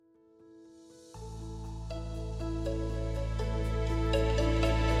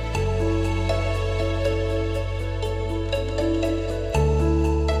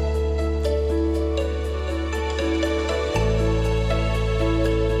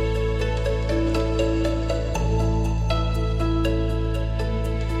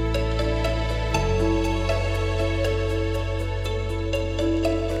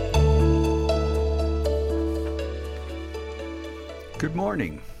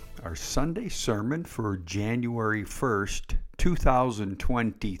morning. Our Sunday sermon for January 1st,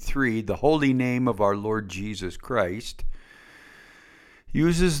 2023, the holy name of our Lord Jesus Christ,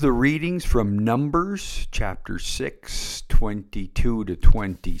 uses the readings from Numbers chapter 6, 22 to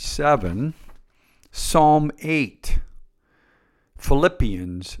 27, Psalm 8,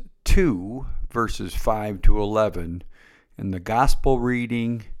 Philippians 2, verses 5 to 11, and the gospel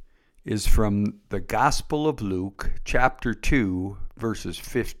reading is from the Gospel of Luke, chapter 2, verses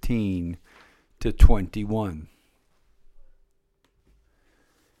 15 to 21.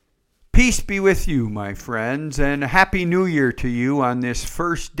 Peace be with you, my friends, and a Happy New Year to you on this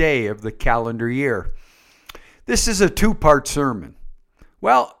first day of the calendar year. This is a two-part sermon.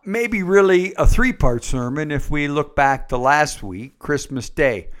 Well, maybe really a three-part sermon if we look back to last week, Christmas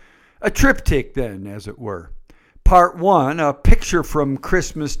Day. A triptych then, as it were. Part 1, a picture from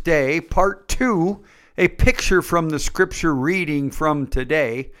Christmas Day. Part 2, a picture from the scripture reading from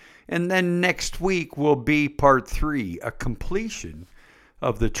today. And then next week will be Part 3, a completion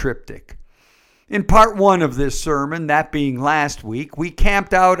of the triptych. In Part 1 of this sermon, that being last week, we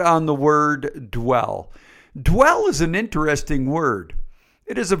camped out on the word dwell. Dwell is an interesting word.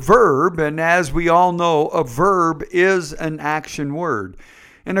 It is a verb, and as we all know, a verb is an action word.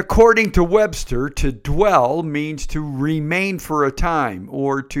 And according to Webster, to dwell means to remain for a time,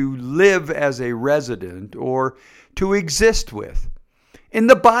 or to live as a resident, or to exist with. In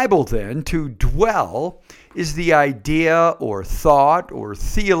the Bible, then, to dwell is the idea or thought or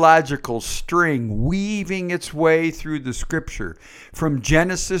theological string weaving its way through the Scripture from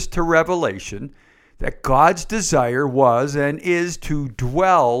Genesis to Revelation, that God's desire was and is to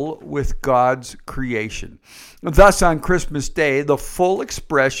dwell with God's creation. Thus, on Christmas Day, the full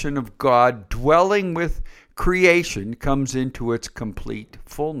expression of God dwelling with creation comes into its complete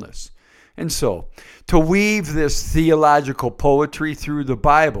fullness. And so, to weave this theological poetry through the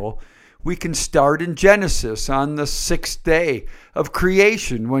Bible, we can start in Genesis on the sixth day of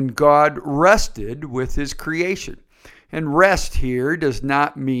creation when God rested with his creation. And rest here does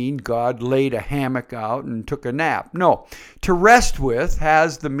not mean God laid a hammock out and took a nap. No, to rest with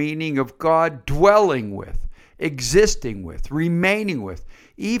has the meaning of God dwelling with, existing with, remaining with,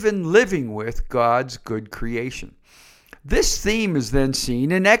 even living with God's good creation. This theme is then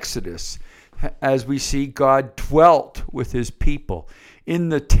seen in Exodus as we see God dwelt with his people in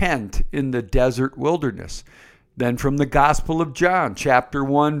the tent in the desert wilderness. Then from the Gospel of John, chapter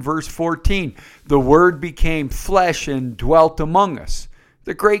 1, verse 14, the Word became flesh and dwelt among us.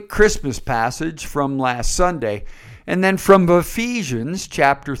 The great Christmas passage from last Sunday. And then from Ephesians,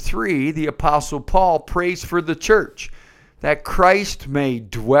 chapter 3, the Apostle Paul prays for the church, that Christ may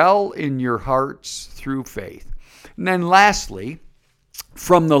dwell in your hearts through faith. And then lastly,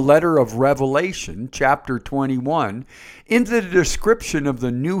 from the letter of Revelation, chapter 21, into the description of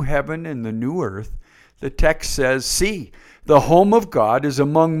the new heaven and the new earth, the text says, "See, the home of God is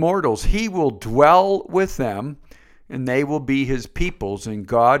among mortals. He will dwell with them, and they will be his peoples, and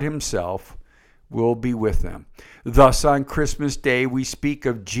God himself will be with them." Thus, on Christmas Day, we speak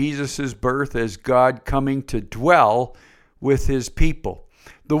of Jesus' birth as God coming to dwell with his people.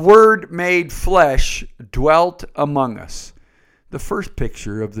 The Word made flesh dwelt among us. The first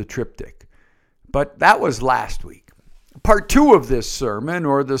picture of the triptych. But that was last week. Part 2 of this sermon,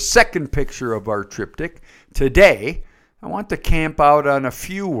 or the second picture of our triptych, today, I want to camp out on a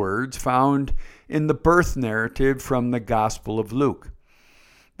few words found in the birth narrative from the Gospel of Luke.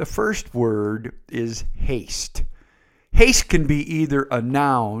 The first word is haste. Haste can be either a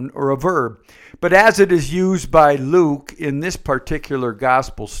noun or a verb, but as it is used by Luke in this particular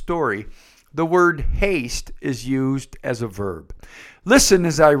gospel story, the word haste is used as a verb. Listen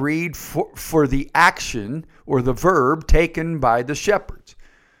as I read for the action or the verb taken by the shepherds.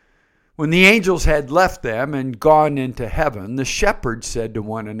 When the angels had left them and gone into heaven, the shepherds said to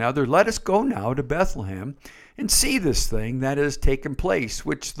one another, "Let us go now to Bethlehem and see this thing that has taken place,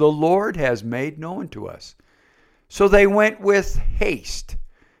 which the Lord has made known to us." So they went with haste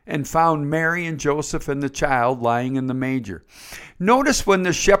and found Mary and Joseph and the child lying in the manger. Notice when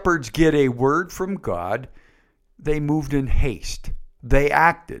the shepherds get a word from God, they moved in haste. They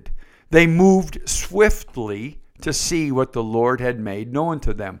acted. They moved swiftly to see what the Lord had made known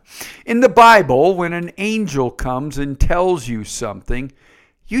to them. In the Bible, when an angel comes and tells you something,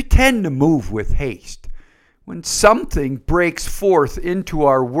 you tend to move with haste. When something breaks forth into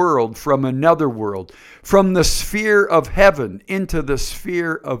our world from another world, from the sphere of heaven into the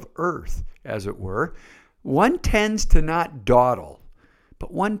sphere of earth, as it were, one tends to not dawdle,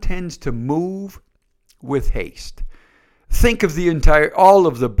 but one tends to move with haste. Think of all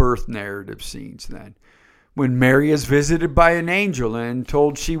of the birth narrative scenes then. when Mary is visited by an angel and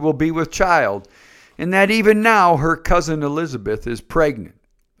told she will be with child, and that even now her cousin Elizabeth is pregnant.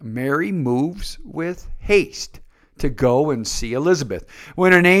 Mary moves with haste to go and see Elizabeth.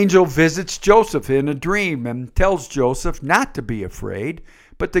 When an angel visits Joseph in a dream and tells Joseph not to be afraid,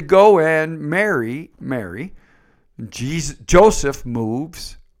 but to go and marry Mary, Joseph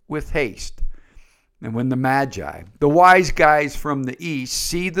moves with haste. And when the Magi, the wise guys from the east,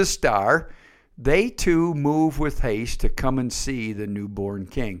 see the star, they too move with haste to come and see the newborn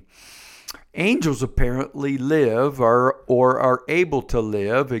king. Angels apparently live or are able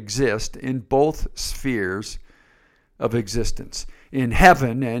to exist in both spheres of existence, in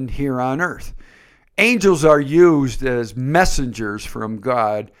heaven and here on earth. Angels are used as messengers from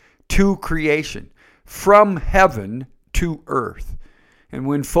God to creation, from heaven to earth. And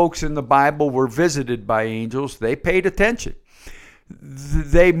when folks in the Bible were visited by angels, they paid attention.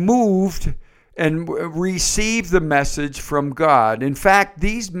 They moved and received the message from God. In fact,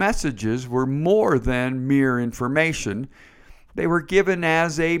 these messages were more than mere information. They were given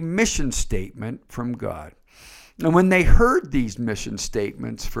as a mission statement from God. And when they heard these mission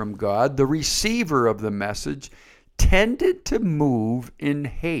statements from God, the receiver of the message tended to move in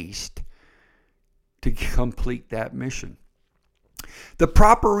haste to complete that mission. The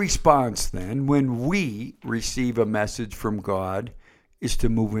proper response then, when we receive a message from God, is to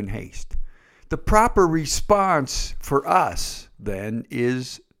move in haste. The proper response for us then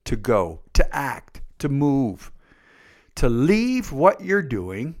is to go, to act, to move, to leave what you're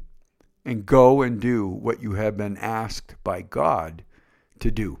doing and go and do what you have been asked by God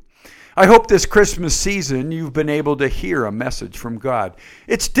to do. I hope this Christmas season you've been able to hear a message from God.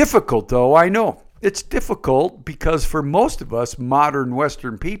 It's difficult though, I know. It's difficult because for most of us modern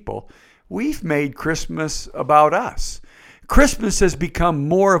Western people, we've made Christmas about us. Christmas has become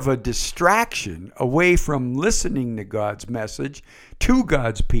more of a distraction away from listening to God's message to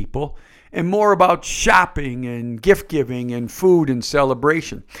God's people and more about shopping and gift giving and food and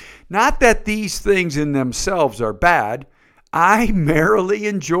celebration. Not that these things in themselves are bad. I merrily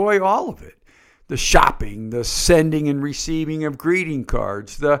enjoy all of it. The shopping, the sending and receiving of greeting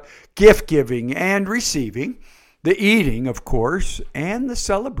cards, the gift giving and receiving, the eating, of course, and the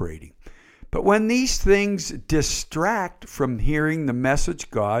celebrating. But when these things distract from hearing the message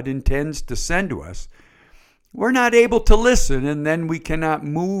God intends to send to us, we're not able to listen, and then we cannot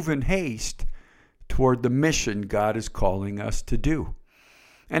move in haste toward the mission God is calling us to do.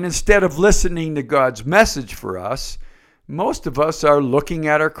 And instead of listening to God's message for us, most of us are looking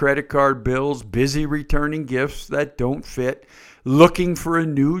at our credit card bills, busy returning gifts that don't fit, looking for a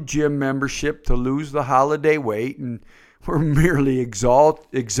new gym membership to lose the holiday weight, and we're merely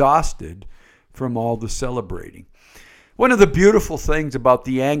exhausted from all the celebrating. One of the beautiful things about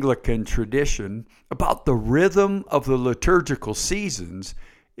the Anglican tradition, about the rhythm of the liturgical seasons,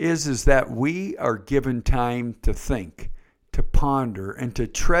 is that we are given time to think, to ponder, and to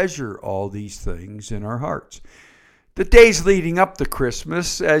treasure all these things in our hearts. The days leading up to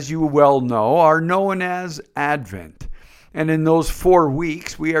Christmas, as you well know, are known as Advent. And in those 4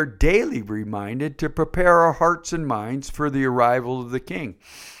 weeks, we are daily reminded to prepare our hearts and minds for the arrival of the King.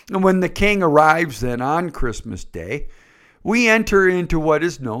 And when the King arrives then on Christmas Day, we enter into what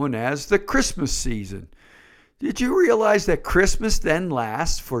is known as the Christmas season. Did you realize that Christmas then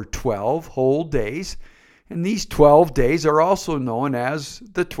lasts for 12 whole days? And these 12 days are also known as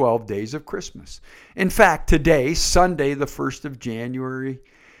the 12 days of Christmas. In fact, today, Sunday, the 1st of January,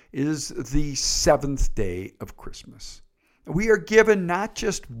 is the 7th day of Christmas. We are given not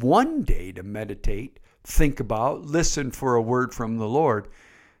just one day to meditate, think about, listen for a word from the Lord.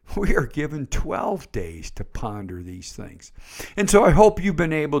 We are given 12 days to ponder these things. And so I hope you've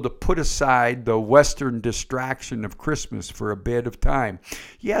been able to put aside the Western distraction of Christmas for a bit of time.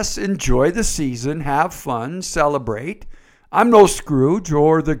 Yes, enjoy the season, have fun, celebrate. I'm no Scrooge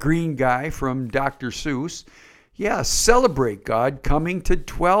or the green guy from Dr. Seuss. Yes, celebrate God coming to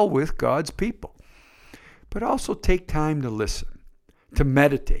dwell with God's people. But also take time to listen, to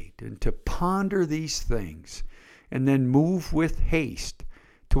meditate, and to ponder these things, and then move with haste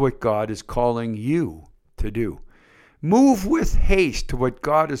to what God is calling you to do. Move with haste to what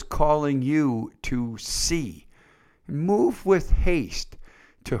God is calling you to see. Move with haste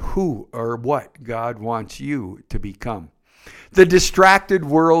to who or what God wants you to become. The distracted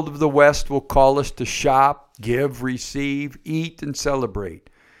world of the West will call us to shop, give, receive, eat, and celebrate.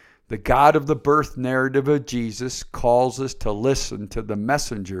 The God of the birth narrative of Jesus calls us to listen to the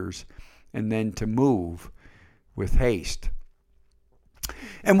messengers and then to move with haste.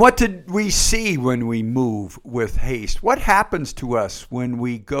 And what did we see when we move with haste? What happens to us when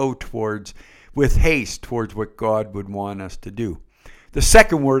we go towards with haste towards what God would want us to do. The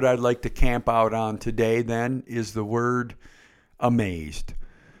second word I'd like to camp out on today then is the word amazed.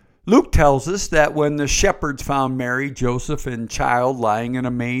 Luke tells us that when the shepherds found Mary, Joseph, and child lying in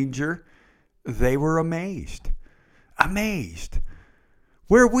a manger, they were amazed. Amazed.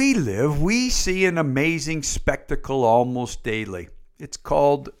 Where we live, we see an amazing spectacle almost daily. It's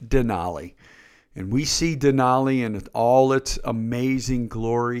called Denali. And we see Denali in all its amazing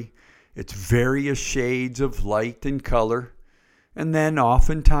glory, its various shades of light and color. And then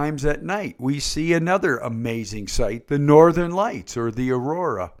oftentimes at night, we see another amazing sight, the Northern Lights or the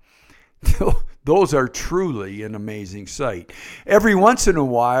aurora. Those are truly an amazing sight. Every once in a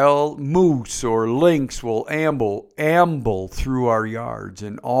while, moose or lynx will amble through our yards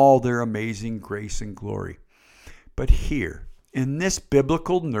in all their amazing grace and glory. But here, in this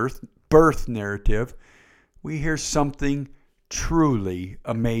biblical birth narrative, we hear something truly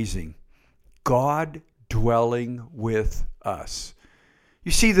amazing. God dwelling with us.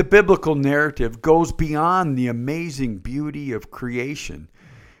 You see, the biblical narrative goes beyond the amazing beauty of creation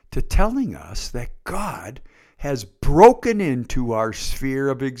to telling us that God has broken into our sphere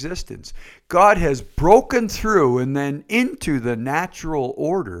of existence. God has broken through and then into the natural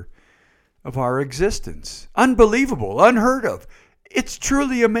order of our existence. Unbelievable, unheard of. It's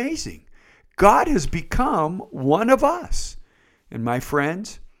truly amazing. God has become one of us. And my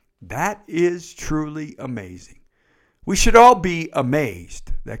friends, that is truly amazing. We should all be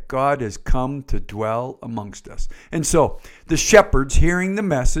amazed that God has come to dwell amongst us. And so the shepherds, hearing the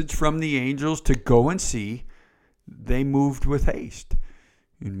message from the angels to go and see, they moved with haste.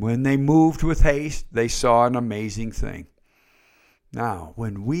 And when they moved with haste, they saw an amazing thing. Now,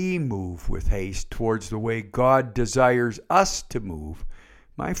 when we move with haste towards the way God desires us to move,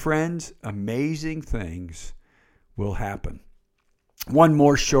 my friends, amazing things will happen. One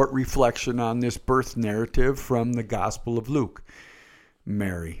more short reflection on this birth narrative from the Gospel of Luke.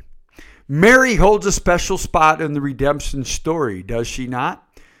 Mary. Mary holds a special spot in the redemption story, does she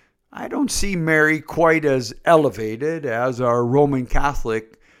not? I don't see Mary quite as elevated as our Roman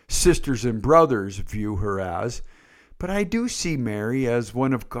Catholic sisters and brothers view her as, but I do see Mary as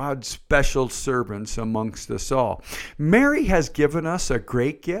one of God's special servants amongst us all. Mary has given us a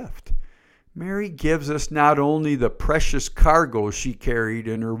great gift. Mary gives us not only the precious cargo she carried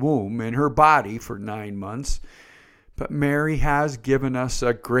in her womb, in her body for 9 months, but Mary has given us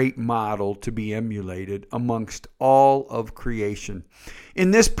a great model to be emulated amongst all of creation.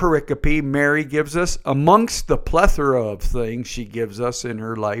 In this pericope, Mary gives us, amongst the plethora of things she gives us in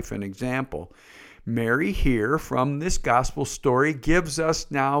her life, an example. Mary here from this gospel story gives us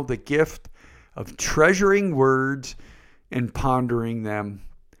now the gift of treasuring words and pondering them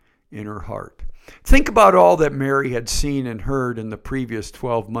in her heart. Think about all that Mary had seen and heard in the previous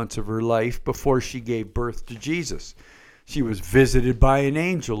 12 months of her life before she gave birth to Jesus. She was visited by an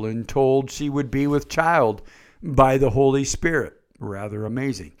angel and told she would be with child by the Holy Spirit. Rather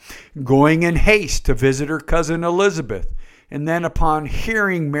amazing. Going in haste to visit her cousin Elizabeth. And then upon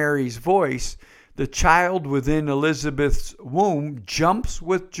hearing Mary's voice, the child within Elizabeth's womb jumps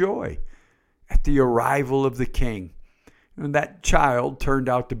with joy at the arrival of the King. And that child turned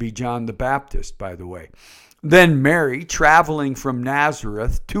out to be John the Baptist, by the way. Then Mary, traveling from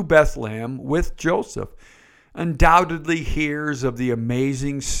Nazareth to Bethlehem with Joseph, undoubtedly hears of the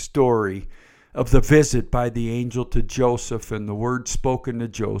amazing story of the visit by the angel to Joseph and the word spoken to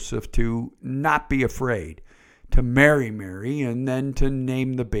Joseph to not be afraid, to marry Mary, and then to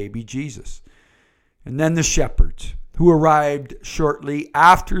name the baby Jesus. And then the shepherds, who arrived shortly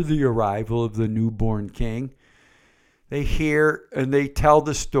after the arrival of the newborn king, they hear and they tell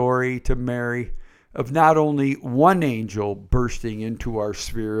the story to Mary of not only one angel bursting into our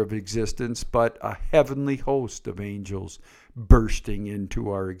sphere of existence, but a heavenly host of angels bursting into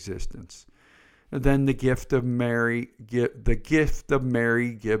our existence. And then the gift of Mary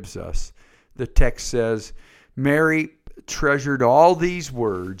gives us. The text says, Mary treasured all these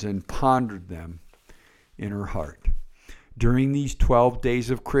words and pondered them in her heart. During these 12 days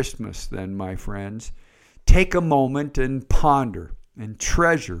of Christmas, then, my friends, take a moment and ponder and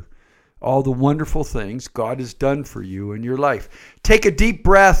treasure all the wonderful things God has done for you in your life. Take a deep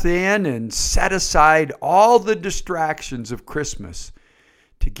breath in and set aside all the distractions of Christmas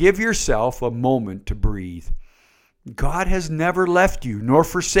to give yourself a moment to breathe. God has never left you nor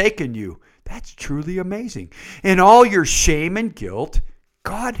forsaken you. That's truly amazing. In all your shame and guilt,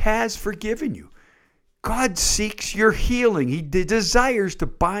 God has forgiven you. God seeks your healing. He desires to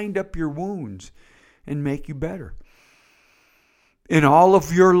bind up your wounds and make you better. In all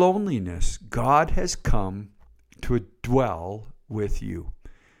of your loneliness, God has come to dwell with you.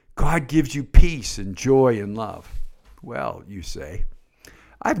 God gives you peace and joy and love. Well, you say,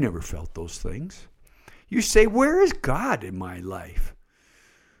 I've never felt those things. You say, where is God in my life?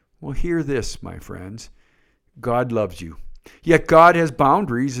 Well, hear this, my friends. God loves you. Yet God has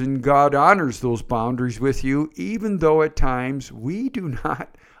boundaries, and God honors those boundaries with you, even though at times we do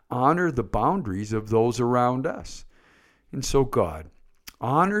not honor the boundaries of those around us. And so God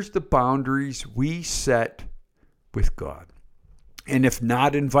honors the boundaries we set with God. And if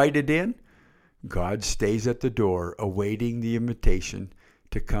not invited in, God stays at the door awaiting the invitation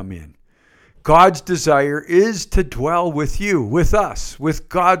to come in. God's desire is to dwell with you, with us, with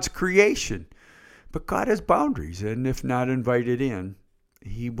God's creation. But God has boundaries, and if not invited in,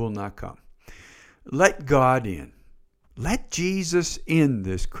 he will not come. Let God in. Let Jesus in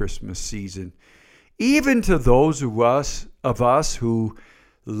this Christmas season. Even to those of us who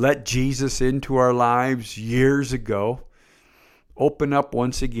let Jesus into our lives years ago, open up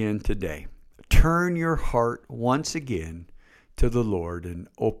once again today. Turn your heart once again to the Lord and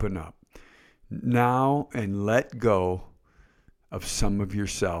open up now and let go of some of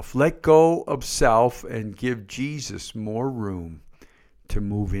yourself. Let go of self and give Jesus more room to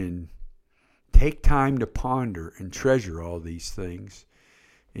move in. Take time to ponder and treasure all these things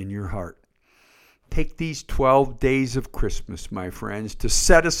in your heart. Take these 12 days of Christmas, my friends, to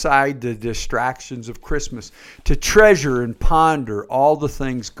set aside the distractions of Christmas, to treasure and ponder all the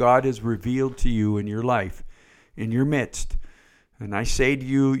things God has revealed to you in your life, in your midst. And I say to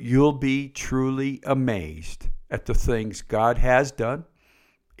you, you'll be truly amazed at the things God has done,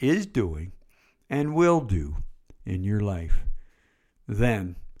 is doing, and will do in your life.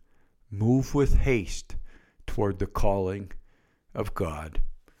 Then move with haste toward the calling of God.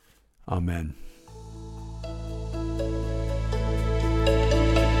 Amen.